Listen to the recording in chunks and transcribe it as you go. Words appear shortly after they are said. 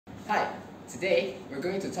Hi, today we're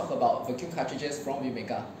going to talk about vacuum cartridges from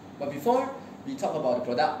VMECA. But before we talk about the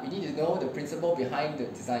product, we need to know the principle behind the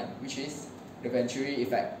design, which is the Venturi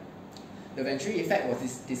effect. The Venturi effect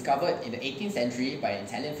was discovered in the 18th century by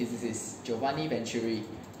Italian physicist Giovanni Venturi.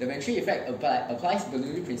 The Venturi effect applies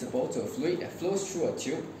Bernoulli principle to a fluid that flows through a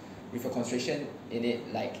tube with a constriction in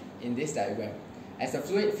it, like in this diagram. As the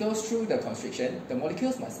fluid flows through the constriction, the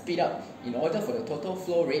molecules must speed up in order for the total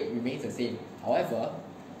flow rate remains the same. However,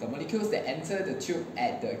 the molecules that enter the tube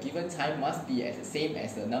at the given time must be as the same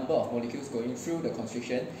as the number of molecules going through the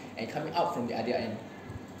constriction and coming out from the other end.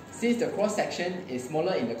 Since the cross-section is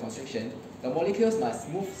smaller in the constriction, the molecules must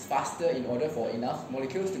move faster in order for enough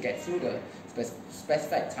molecules to get through the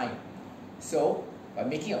specified time. So, by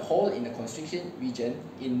making a hole in the constriction region,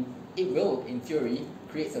 it will, in theory,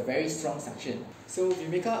 create a very strong suction. So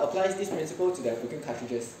VMECA applies this principle to their vacuum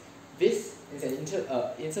cartridges. This is an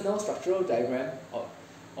internal structural diagram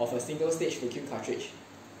of a single-stage vacuum cartridge.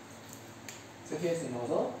 So here's the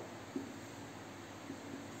nozzle.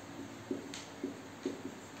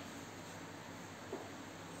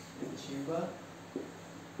 Here's the chamber.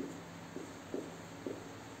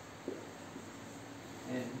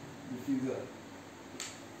 And diffuser.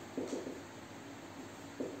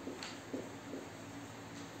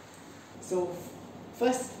 So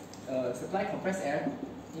first, supply compressed air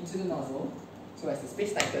into the nozzle. So as the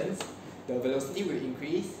space tightens, the velocity will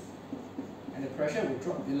increase and the pressure will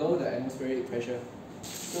drop below the atmospheric pressure.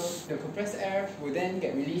 So the compressed air will then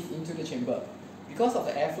get released into the chamber. Because of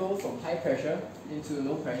the airflow from high pressure into the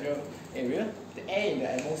low pressure area, the air in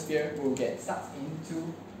the atmosphere will get sucked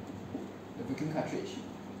into the vacuum cartridge.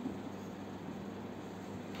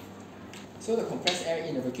 So the compressed air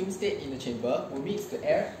in the vacuum state in the chamber will mix the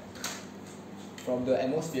air from the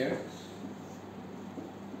atmosphere,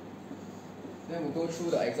 then we'll go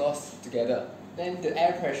through the exhaust together. Then the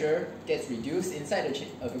air pressure gets reduced inside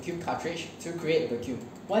a vacuum cartridge to create a vacuum.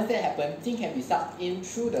 Once that happens, thing can be sucked in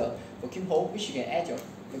through the vacuum hole, which you can add your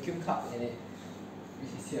vacuum cup in it,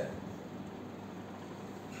 which is here.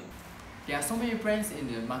 There are so many brands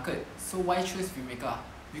in the market, so why choose VMECA?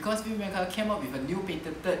 Because VMECA came up with a new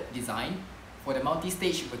patented design for the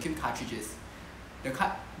multi-stage vacuum cartridges.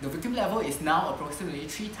 The vacuum level is now approximately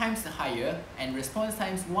 3 times higher and response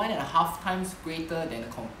times 1.5 times greater than a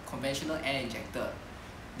conventional air injector.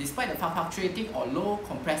 Despite the fluctuating or low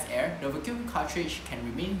compressed air, the vacuum cartridge can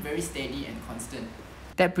remain very steady and constant.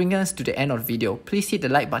 That brings us to the end of the video. Please hit the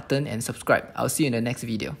like button and subscribe. I'll see you in the next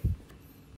video.